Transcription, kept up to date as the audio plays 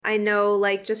I know,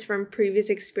 like, just from previous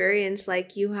experience,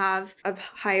 like, you have a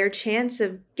higher chance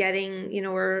of getting,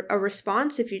 a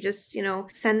response if you just,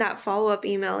 send that follow-up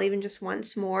email even just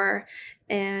once more.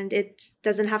 And it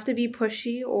doesn't have to be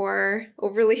pushy or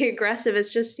overly aggressive. It's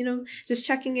just, just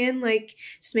checking in, like,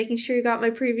 just making sure you got my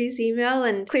previous email.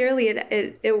 And clearly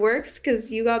it works, because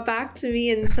you got back to me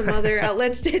and some other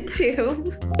outlets did too.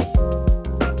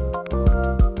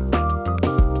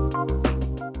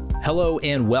 Hello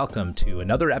and welcome to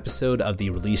another episode of the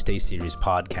Release Day Series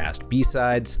podcast,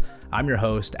 B-Sides. I'm your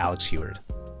host, Alex Heward.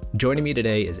 Joining me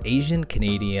today is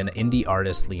Asian-Canadian indie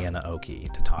artist Liana Oki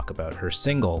to talk about her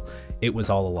single, It Was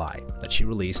All a Lie, that she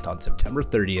released on September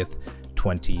 30th,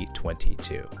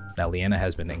 2022. Now, Liana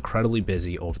has been incredibly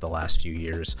busy over the last few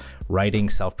years, writing,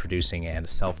 self-producing, and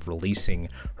self-releasing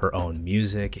her own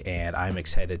music, and I'm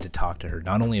excited to talk to her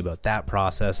not only about that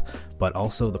process, but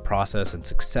also the process and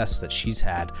success that she's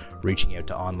had reaching out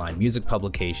to online music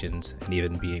publications and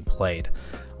even being played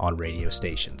on radio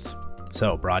stations.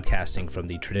 So, broadcasting from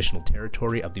the traditional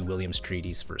territory of the Williams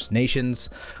Treaties First Nations,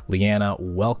 Liana,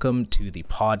 welcome to the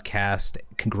podcast.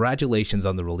 Congratulations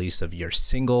on the release of your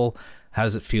single. How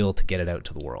does it feel to get it out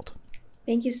to the world?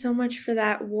 Thank you so much for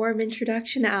that warm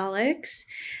introduction, Alex.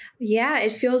 Yeah,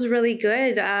 it feels really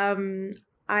good. I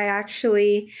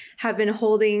actually have been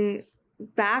holding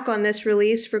back on this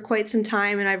release for quite some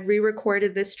time, and I've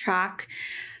re-recorded this track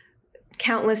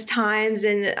countless times,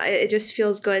 and it just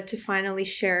feels good to finally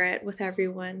share it with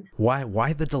everyone.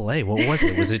 Why the delay? What was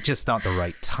it? Was it just not the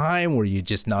right time? Were you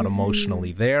just not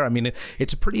emotionally there? I mean,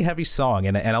 it's a pretty heavy song,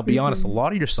 and I'll be honest, a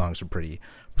lot of your songs are pretty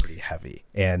heavy,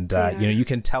 and you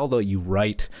can tell though you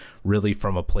write really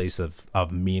from a place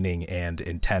of meaning and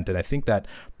intent, and I think that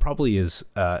probably is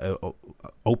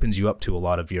opens you up to a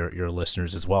lot of your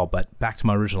listeners as well. But back to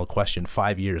my original question,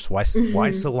 5 years, why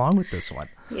so long with this one?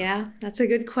 Yeah, that's a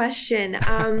good question.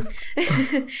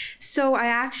 So I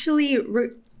actually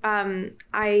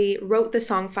I wrote the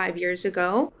song 5 years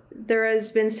ago. There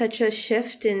has been such a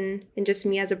shift in just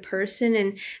me as a person,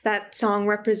 and that song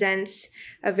represents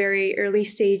a very early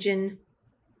stage in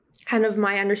kind of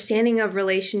my understanding of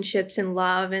relationships and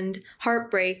love and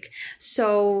heartbreak.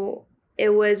 So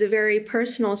it was a very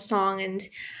personal song, and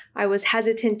I was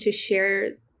hesitant to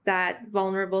share that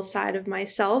vulnerable side of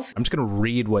myself. I'm just going to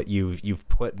read what you've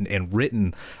put and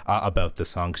written about the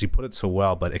song, because you put it so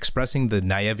well. But expressing the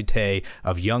naivete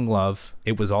of young love,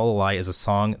 It Was All a Lie is a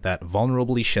song that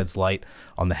vulnerably sheds light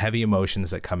on the heavy emotions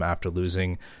that come after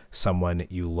losing someone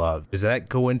you love. Does that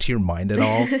go into your mind at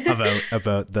all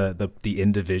about the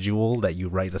individual that you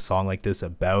write a song like this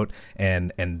about,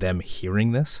 and them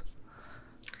hearing this?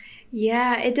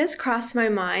 Yeah, it does cross my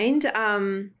mind.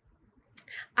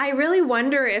 I really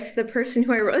wonder if the person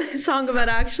who I wrote the song about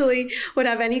actually would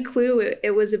have any clue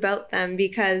it was about them,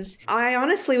 because I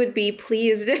honestly would be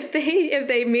pleased if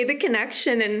they made the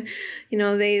connection and,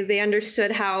 they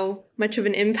understood how much of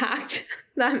an impact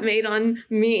that made on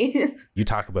me. You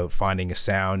talk about finding a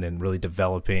sound and really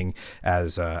developing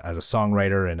as a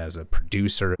songwriter and as a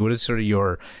producer. What is sort of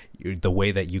the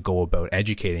way that you go about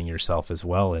educating yourself as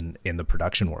well in the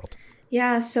production world?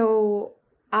 Yeah, so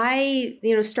I,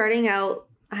 starting out,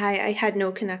 I had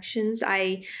no connections.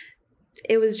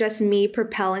 It was just me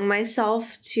propelling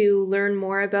myself to learn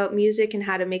more about music and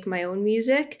how to make my own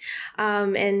music.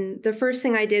 And the first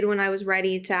thing I did when I was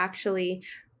ready to actually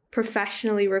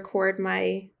professionally record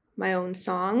my own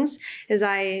songs is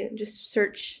I just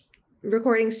searched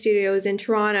recording studios in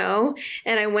Toronto,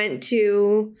 and I went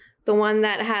to the one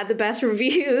that had the best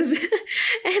reviews.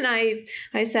 And I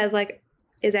said, like,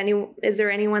 is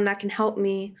there anyone that can help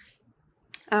me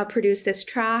produce this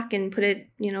track and put it,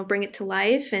 bring it to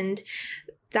life? And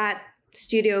that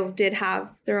studio did have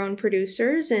their own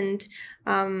producers, and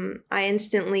I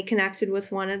instantly connected with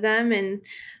one of them, and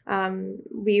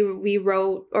we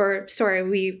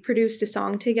produced a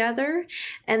song together.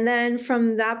 And then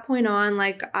from that point on,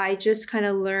 like, I just kind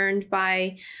of learned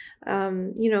by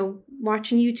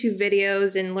watching YouTube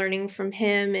videos and learning from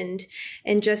him,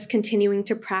 and just continuing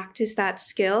to practice that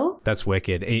skill. That's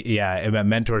wicked. Yeah,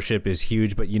 mentorship is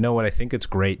huge, but you know what? I think it's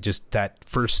great. Just that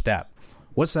first step.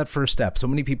 What's that first step? So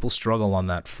many people struggle on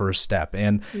that first step,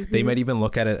 and they might even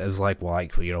look at it as like, well,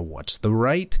 what's the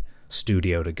right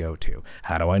studio to go to?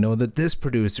 How do I know that this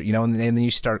producer, and then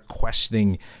you start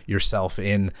questioning yourself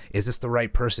in, is this the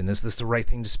right person? Is this the right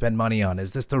thing to spend money on?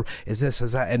 Is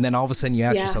that? And then all of a sudden you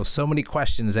ask yourself so many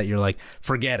questions that you're like,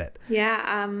 forget it. Yeah.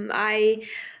 I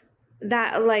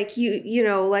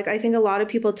think a lot of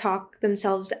people talk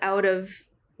themselves out of,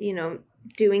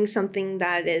 doing something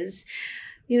that is,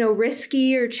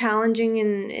 risky or challenging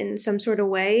in some sort of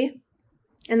way.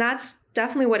 And that's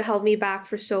definitely what held me back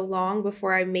for so long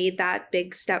before I made that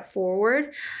big step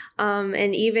forward.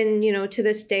 And even, to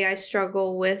this day, I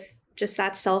struggle with just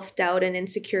that self-doubt and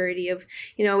insecurity of,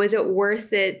 is it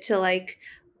worth it to like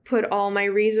put all my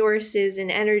resources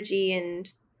and energy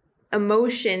and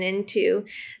emotion into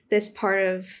this part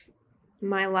of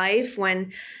my life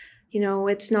when,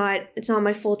 it's not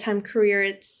my full-time career.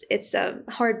 It's a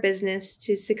hard business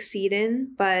to succeed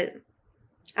in, but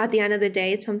at the end of the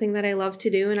day, it's something that I love to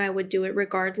do, and I would do it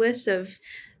regardless of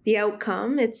the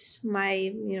outcome. It's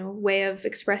my, way of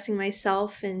expressing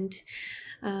myself, and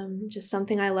just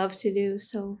something I love to do.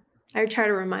 So I try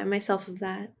to remind myself of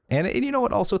that. And you know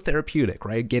what, also therapeutic,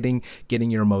 right? Getting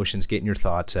your emotions, getting your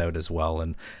thoughts out as well.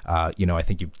 And, I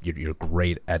think you're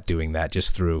great at doing that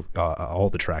just through all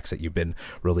the tracks that you've been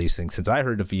releasing. Since I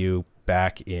heard of you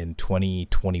back in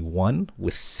 2021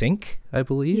 with Sync, I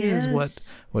believe, yes,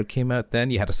 is what came out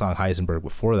then. You had a song Heisenberg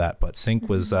before that, but Sync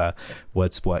was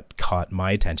what caught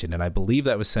my attention. And I believe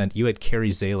that was sent, you had Carrie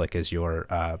Zalick as your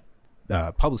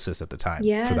publicist at the time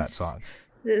for that song.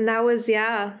 And that was,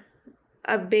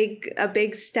 a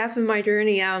big step in my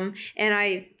journey. And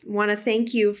I want to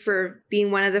thank you for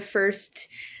being one of the first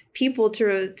people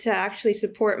to actually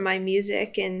support my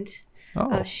music and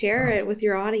share it with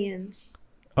your audience.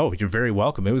 Oh, you're very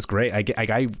welcome. It was great.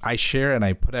 I share and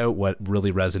I put out what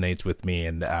really resonates with me,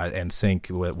 and Sync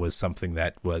was something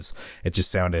that it just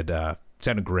sounded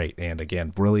great. And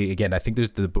again, I think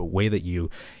the way that you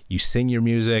sing your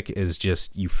music is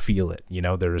just, you feel it.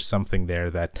 There is something there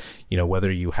that,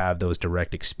 whether you have those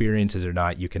direct experiences or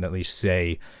not, you can at least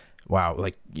say, wow,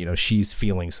 like, she's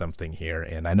feeling something here.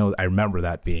 And I remember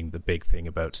that being the big thing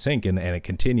about Sync, and it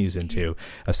continues into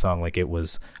a song like It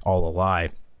Was All a Lie.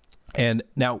 And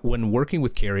now, when working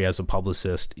with Carrie as a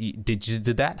publicist, did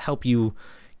that help you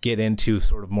get into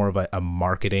sort of more of a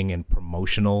marketing and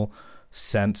promotional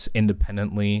sense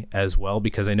independently as well?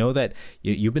 Because I know that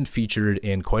you've been featured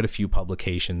in quite a few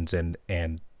publications and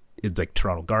like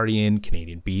Toronto Guardian,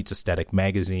 Canadian Beats, Aesthetic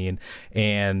Magazine,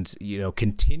 and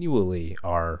continually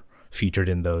are featured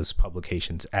in those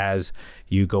publications as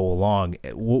you go along.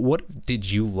 What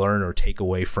did you learn or take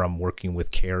away from working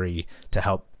with Carrie to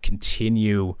help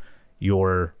continue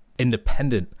your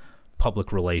independent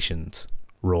public relations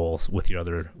roles with your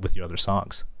other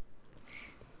songs?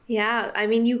 Yeah, I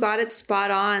mean, you got it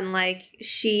spot on. Like,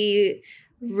 she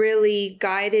really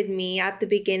guided me at the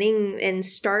beginning and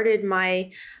started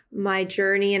my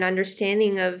journey and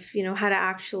understanding of, how to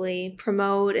actually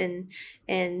promote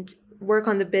and work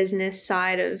on the business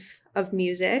side of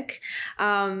music.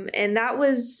 And that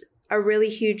was a really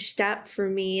huge step for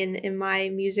me in my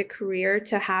music career,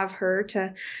 to have her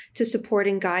to support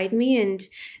and guide me. And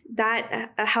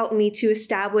that helped me to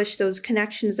establish those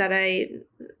connections that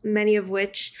many of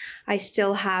which I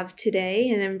still have today,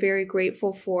 and I'm very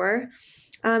grateful for.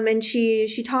 And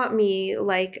she taught me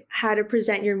like how to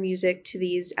present your music to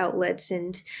these outlets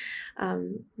and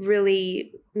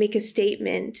really make a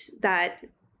statement that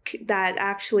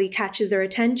actually catches their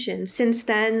attention. Since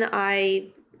then, I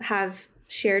have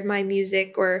shared my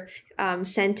music or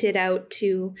sent it out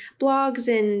to blogs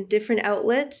and different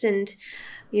outlets. And,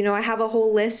 I have a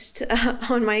whole list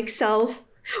on my Excel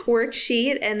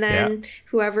worksheet. And then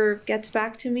whoever gets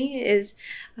back to me is,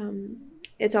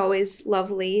 it's always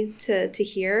lovely to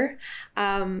hear.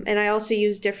 And I also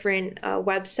use different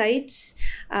websites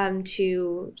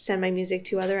to send my music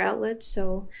to other outlets.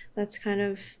 So that's kind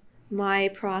of my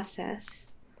process.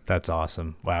 That's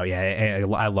awesome. Wow. Yeah.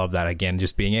 I love that. Again,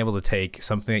 just being able to take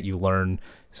something that you learn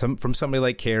from somebody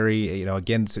like Carrie,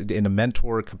 again, in a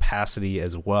mentor capacity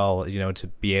as well, to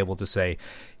be able to say,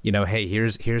 hey,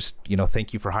 here's,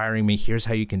 thank you for hiring me. Here's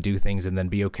how you can do things, and then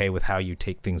be okay with how you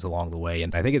take things along the way.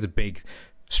 And I think it's a big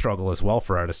struggle as well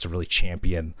for artists to really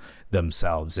champion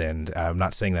themselves. And I'm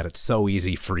not saying that it's so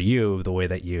easy for you, the way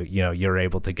that you're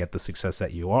able to get the success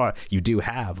that you do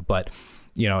have, but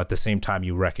at the same time,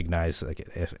 you recognize, like,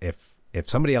 if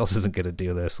somebody else isn't going to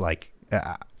do this, like,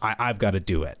 I've got to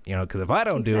do it, because if I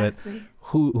don't do it,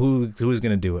 who's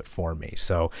going to do it for me?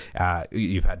 So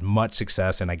you've had much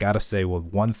success. And I got to say, well,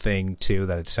 one thing too,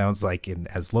 that it sounds like it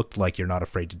has looked like you're not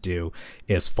afraid to do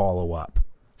is follow up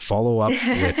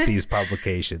with these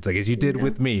publications, like as you did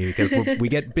with me, because we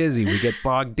get busy, we get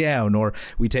bogged down, or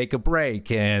we take a break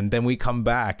and then we come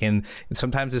back. And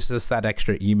sometimes it's just that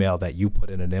extra email that you put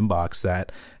in an inbox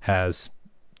that has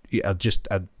just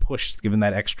a push, given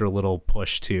that extra little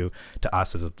push to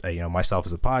us as myself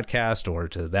as a podcast, or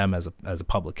to them as a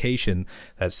publication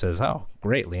that says, oh,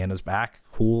 great, Leanna's back.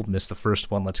 Cool. Missed the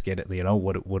first one. Let's get it.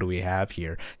 What do we have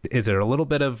here? Is there a little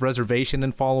bit of reservation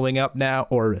in following up now,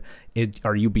 or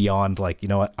are you beyond like, you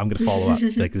know what, I'm going to follow up?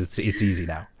 Like it's easy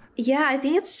now. Yeah, I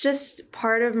think it's just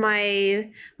part of my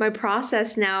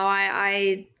process now.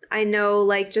 I know,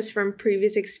 like, just from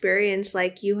previous experience,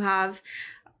 like, you have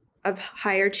a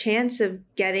higher chance of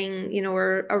getting,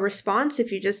 a response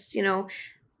if you just,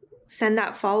 send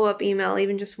that follow-up email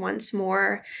even just once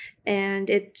more. And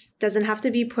it doesn't have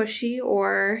to be pushy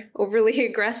or overly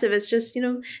aggressive. It's just,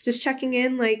 just checking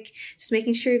in, like, just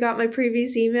making sure you got my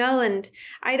previous email. And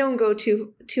I don't go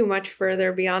too much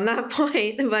further beyond that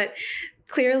point, but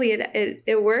clearly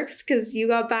it works, because you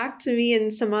got back to me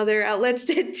and some other outlets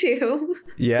did too.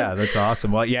 Yeah, that's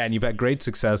awesome. Well, yeah, and you've had great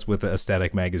success with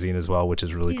Aesthetic Magazine as well, which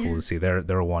is really cool to see.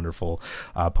 They're a wonderful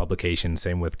publication.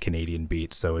 Same with Canadian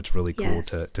Beats. So it's really cool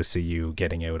to see you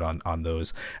getting out on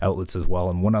those outlets as well.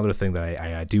 And one other thing that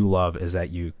I do love is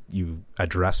that you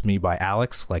address me by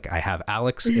Alex. Like, I have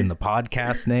Alex in the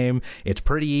podcast name. It's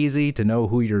pretty easy to know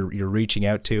who you're reaching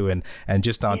out to, and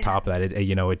just on top of that,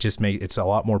 it just it's a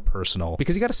lot more personal,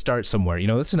 because you got to start somewhere.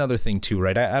 That's another thing too,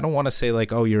 right? I don't want to say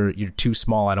like, oh, you're too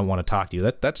small, I don't want to talk to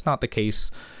you. That's not the case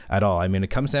at all. I mean, it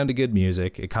comes down to good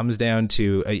music. It comes down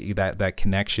to that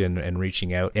connection and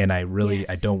reaching out. And I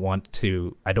don't want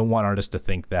artists to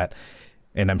think that,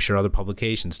 and I'm sure other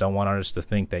publications don't want artists to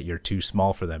think that you're too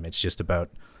small for them. It's just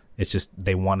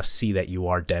they want to see that you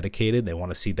are dedicated. They want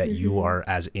to see that you are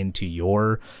as into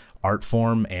your art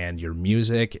form and your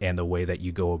music and the way that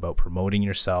you go about promoting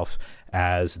yourself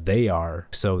as they are.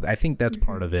 So I think that's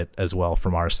part of it as well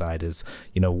from our side is,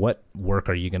 what work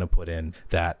are you going to put in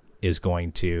that is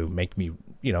going to make me,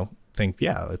 think,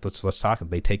 let's talk.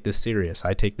 They take this serious.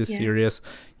 I take this serious.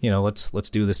 Let's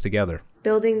do this together.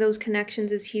 Building those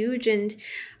connections is huge. And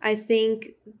I think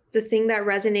the thing that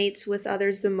resonates with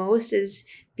others the most is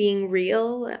being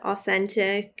real,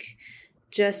 authentic,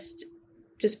 just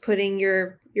putting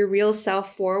your real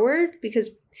self forward, because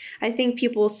I think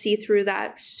people see through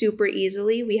that super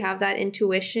easily. We have that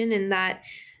intuition and that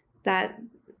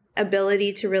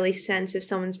ability to really sense if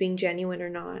someone's being genuine or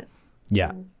not.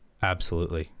 Yeah,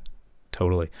 absolutely.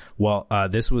 Totally. Well,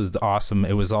 this was awesome.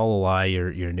 It Was All a Lie.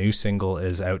 Your new single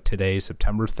is out today,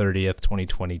 September 30th,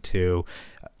 2022.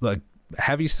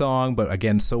 Heavy song, but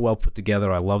again, so well put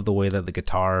together. I love the way that the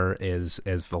guitar is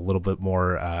a little bit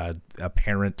more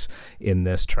apparent in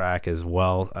this track as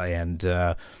well. And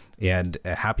a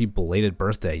happy belated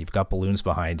birthday. You've got balloons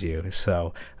behind you.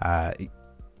 So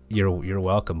you're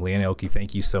welcome. Leanna Oki,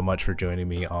 thank you so much for joining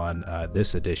me on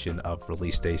this edition of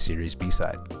Release Day Series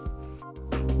B-Side.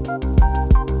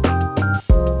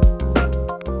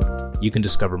 You can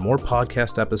discover more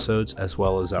podcast episodes as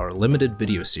well as our limited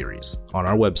video series on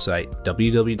our website,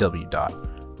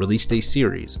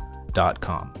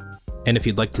 www.releasedayseries.com. And if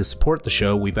you'd like to support the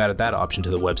show, we've added that option to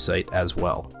the website as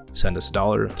well. Send us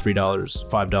 $1, $3,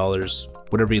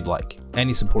 $5, whatever you'd like.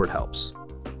 Any support helps.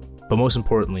 But most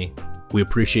importantly, we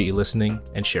appreciate you listening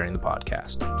and sharing the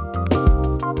podcast.